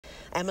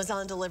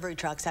Amazon delivery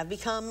trucks have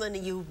become a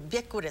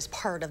ubiquitous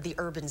part of the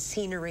urban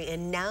scenery,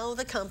 and now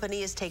the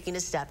company is taking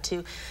a step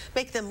to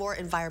make them more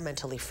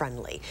environmentally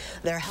friendly.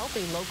 They're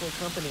helping local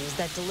companies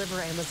that deliver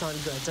Amazon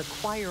goods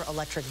acquire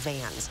electric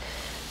vans.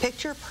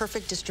 Picture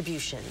Perfect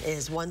Distribution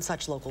is one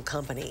such local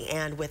company,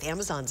 and with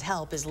Amazon's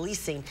help is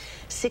leasing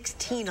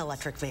 16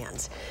 electric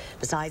vans.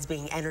 Besides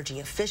being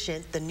energy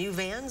efficient, the new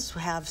vans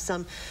have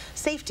some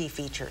safety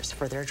features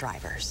for their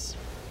drivers.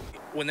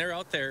 When they're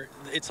out there,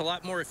 it's a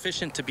lot more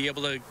efficient to be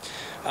able to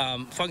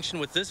function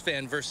with this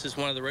van versus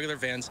one of the regular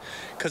vans,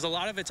 because a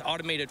lot of it's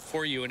automated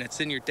for you and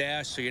it's in your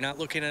dash, so you're not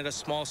looking at a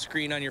small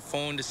screen on your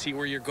phone to see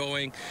where you're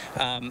going,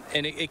 and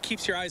it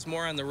keeps your eyes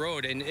more on the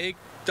road, and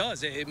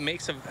it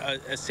makes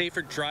a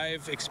safer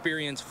drive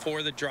experience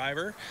for the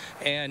driver,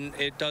 and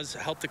it does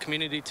help the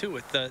community too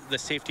with the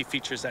safety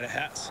features that it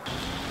has.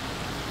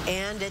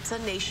 And it's a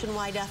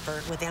nationwide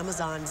effort, with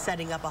Amazon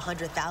setting up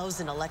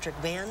 100,000 electric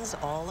vans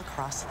all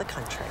across the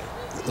country.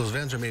 Those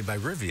vans are made by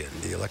Rivian,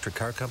 the electric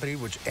car company,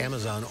 which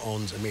Amazon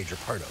owns a major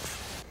part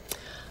of.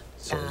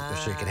 So they're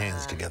shaking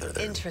hands together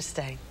there.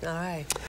 Interesting. All right.